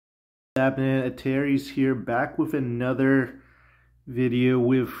Happening? Terry's here, back with another video.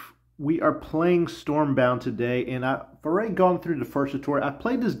 We are playing Stormbound today, and I've already gone through the first tutorial. I've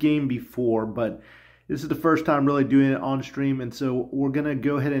played this game before, but this is the first time really doing it on stream, and so we're gonna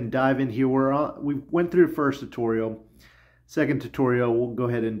go ahead and dive in here. We went through the first tutorial. Second tutorial, we'll go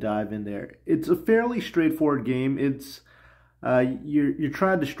ahead and dive in there. It's a fairly straightforward game. It's you're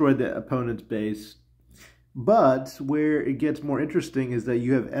trying to destroy the opponent's base. But where it gets more interesting is that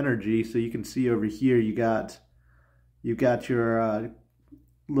you have energy. So you can see over here you got your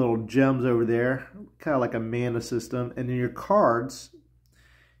little gems over there, kind of like a mana system, and then your cards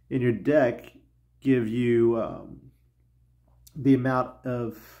in your deck give you the amount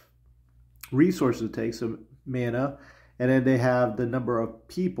of resources it takes, so mana, and then they have the number of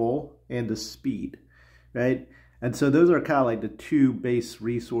people and the speed, right? And so those are kind of like the two base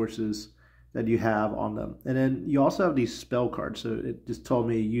resources that you have on them. And then you also have these spell cards. So it just told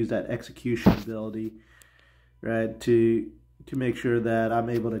me to use that execution ability, right, to make sure that I'm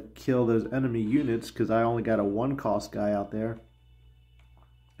able to kill those enemy units, because I only got a 1-cost guy out there.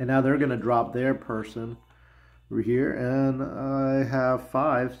 And now they're going to drop their person over here, and I have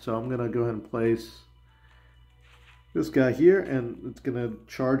 5, so I'm going to go ahead and place this guy here, and it's going to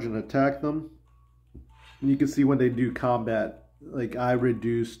charge and attack them. And you can see when they do combat, like, I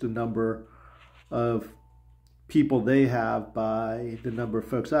reduce the number of people they have by the number of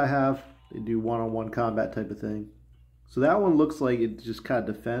folks I have. They do one-on-one combat type of thing. So that one looks like it just kind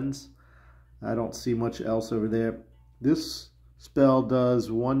of defends. I don't see much else over there. This spell does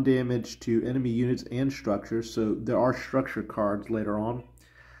 1 damage to enemy units and structures, so there are structure cards later on.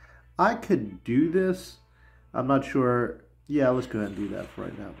 I could do this. I'm not sure. Yeah, let's go ahead and do that for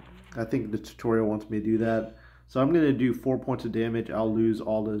right now. I think the tutorial wants me to do that. So I'm going to do 4 points of damage. I'll lose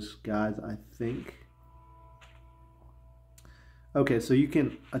all those guys, I think. Okay, so you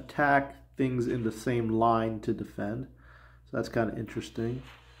can attack things in the same line to defend. So that's kind of interesting.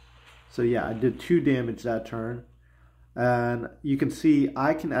 So yeah, I did 2 damage that turn. And you can see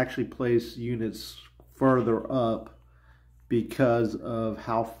I can actually place units further up because of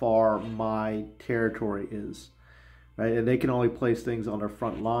how far my territory is, right? And they can only place things on their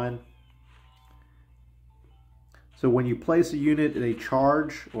front line. So when you place a unit, they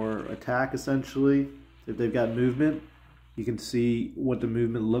charge or attack essentially. If they've got movement, you can see what the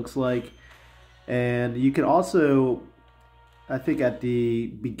movement looks like. And you can also, I think at the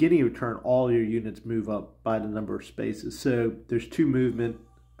beginning of your turn, all your units move up by the number of spaces. So there's 2 movement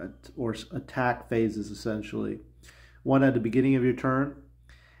or attack phases essentially. One at the beginning of your turn,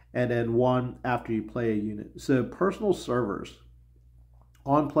 and then 1 after you play a unit. So personal servers.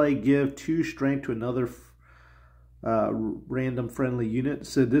 On play, give 2 strength to another random friendly unit.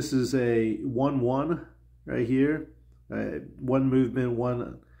 So this is a 1/1 right here. 1 movement,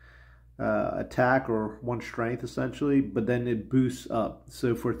 1 attack, or 1 strength essentially, but then it boosts up.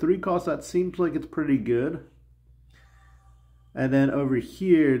 So for 3 costs, that seems like it's pretty good. And then over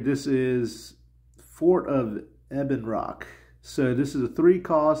here, this is Fort of Ebonrock. So this is a 3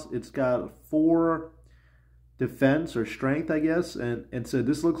 cost. It's got 4 defense or strength, I guess, and so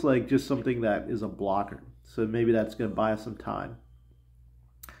this looks like just something that is a blocker. So maybe that's going to buy us some time.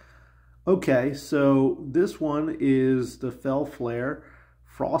 Okay, so this one is the Fell Flare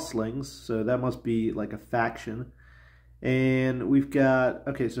Frostlings. So that must be like a faction. And we've got,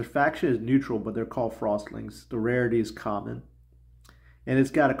 okay, so faction is neutral, but they're called Frostlings. The rarity is common. And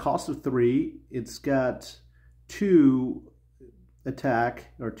it's got a cost of 3. It's got 2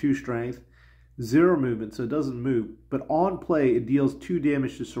 attack or 2 strength, 0 movement, so it doesn't move. But on play, it deals 2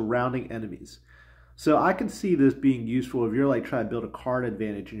 damage to surrounding enemies. So I can see this being useful if you're like trying to build a card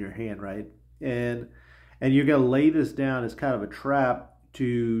advantage in your hand, right? And you're going to lay this down as kind of a trap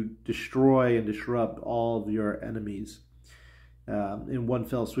to destroy and disrupt all of your enemies in one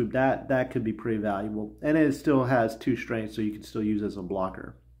fell swoop. That could be pretty valuable. And it still has 2 strength, so you can still use it as a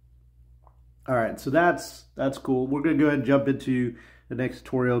blocker. All right, so that's cool. We're going to go ahead and jump into the next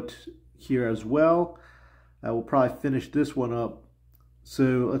tutorial here as well. We'll probably finish this one up.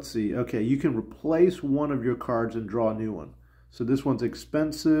 So let's see. Okay, you can replace one of your cards and draw a new one. So this one's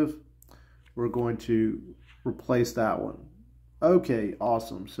expensive. We're going to replace that one. Okay,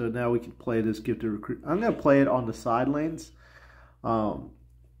 awesome. So now we can play this Gifted Recruit. I'm going to play it on the side lanes.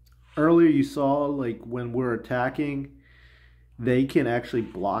 Earlier you saw, like, when we're attacking, they can actually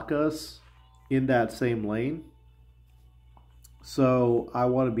block us in that same lane. So I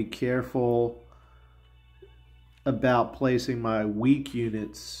want to be careful about placing my weak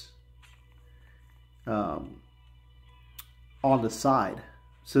units on the side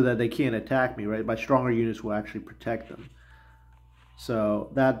so that they can't attack me, right? My stronger units will actually protect them. So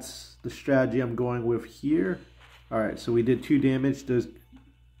that's the strategy I'm going with here. All right, so we did 2 damage. Those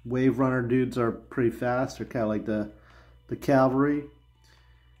wave runner dudes are pretty fast. They're kind of like the cavalry.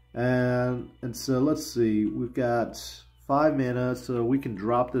 And so let's see. We've got 5 mana, so we can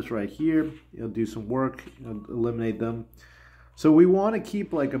drop this right here. It'll do some work. It'll eliminate them. So we want to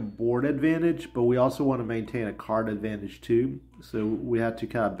keep like a board advantage, but we also want to maintain a card advantage too. So we have to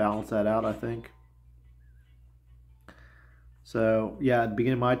kind of balance that out, I think. So yeah, at the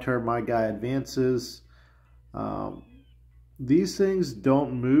beginning of my turn, my guy advances. These things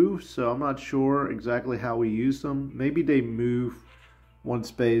don't move, so I'm not sure exactly how we use them. Maybe they move 1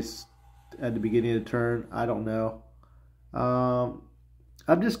 space at the beginning of the turn. I don't know.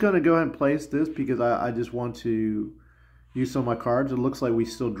 I'm just going to go ahead and place this because I just want to use some of my cards. It looks like we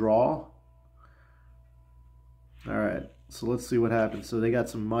still draw. Alright, so let's see what happens. So they got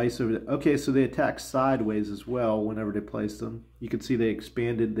some mice over there. Okay, so they attack sideways as well whenever they place them. You can see they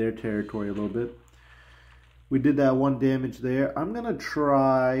expanded their territory a little bit. We did that 1 damage there. I'm going to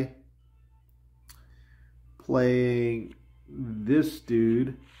try playing this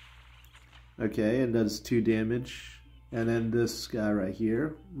dude. Okay, and does 2 damage. And then this guy right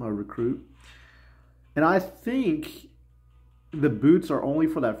here, my recruit. And I think the boots are only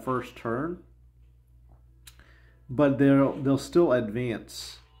for that first turn, but they'll still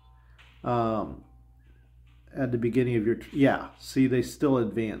advance at the beginning of your yeah. See, they still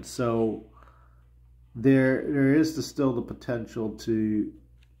advance, so there is still the potential to.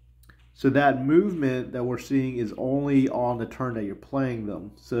 So that movement that we're seeing is only on the turn that you're playing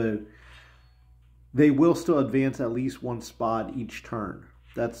them. So they will still advance at least 1 spot each turn.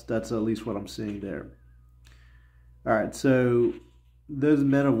 That's at least what I'm seeing there. All right, so those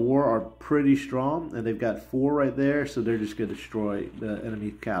men of war are pretty strong, and they've got 4 right there, so they're just going to destroy the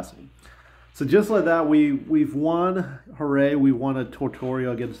enemy castle. So just like that, we've won. Hooray, we won a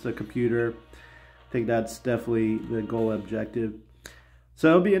tutorial against the computer. I think that's definitely the goal objective. So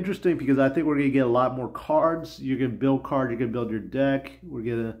it'll be interesting because I think we're going to get a lot more cards. You're going to build cards, you're going to build your deck. We're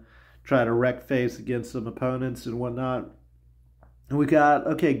going to try to wreck face against some opponents and whatnot. And we got,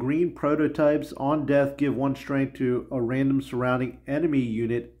 okay, green prototypes. On death, give 1 strength to a random surrounding enemy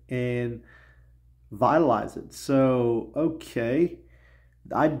unit and vitalize it. So, okay.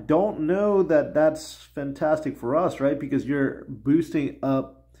 I don't know that that's fantastic for us, right? Because you're boosting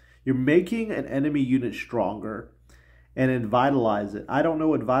up, you're making an enemy unit stronger and then vitalize it. I don't know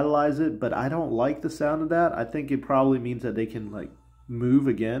what vitalize it, but I don't like the sound of that. I think it probably means that they can like move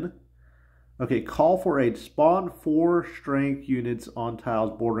again. Okay, call for aid. Spawn 4 strength units on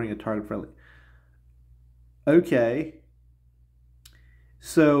tiles bordering a target friendly. Okay.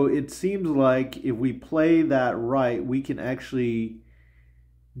 So it seems like if we play that right, we can actually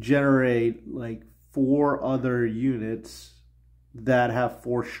generate like 4 other units that have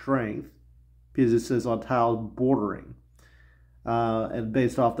 4 strength because it says on tiles bordering. And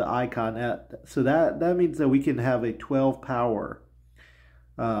based off the icon. So that means that we can have a 12 power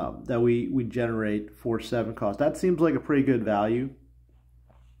that we generate for 7 cost. That seems like a pretty good value.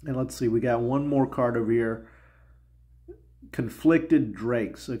 And let's see, we got 1 more card over here. Conflicted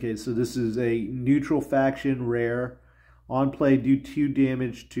Drakes. Okay, so this is a neutral faction rare. On play, do 2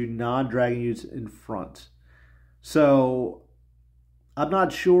 damage to non-dragon units in front. So I'm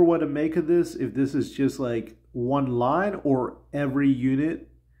not sure what to make of this. If this is just like 1 line or every unit.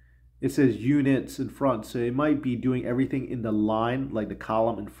 It says units in front, so it might be doing everything in the line, like the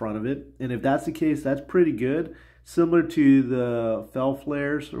column in front of it. And if that's the case, that's pretty good. Similar to the Fell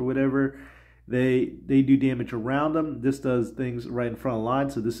Flares or whatever, they do damage around them. This does things right in front of the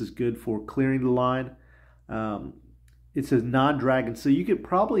line, so this is good for clearing the line. It says non-dragon, so you could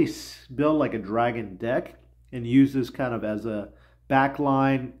probably build like a dragon deck and use this kind of as a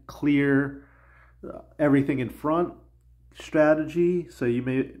backline, clear everything in front strategy. So you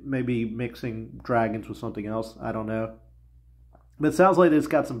may be mixing dragons with something else. I don't know. But it sounds like it's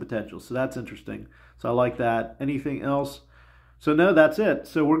got some potential. So that's interesting. So I like that. Anything else? So no, that's it.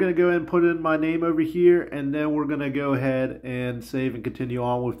 So we're going to go ahead and put in my name over here. And then we're going to go ahead and save and continue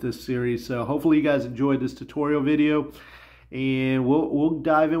on with this series. So hopefully you guys enjoyed this tutorial video. And we'll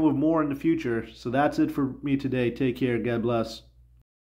dive in with more in the future. So that's it for me today. Take care. God bless.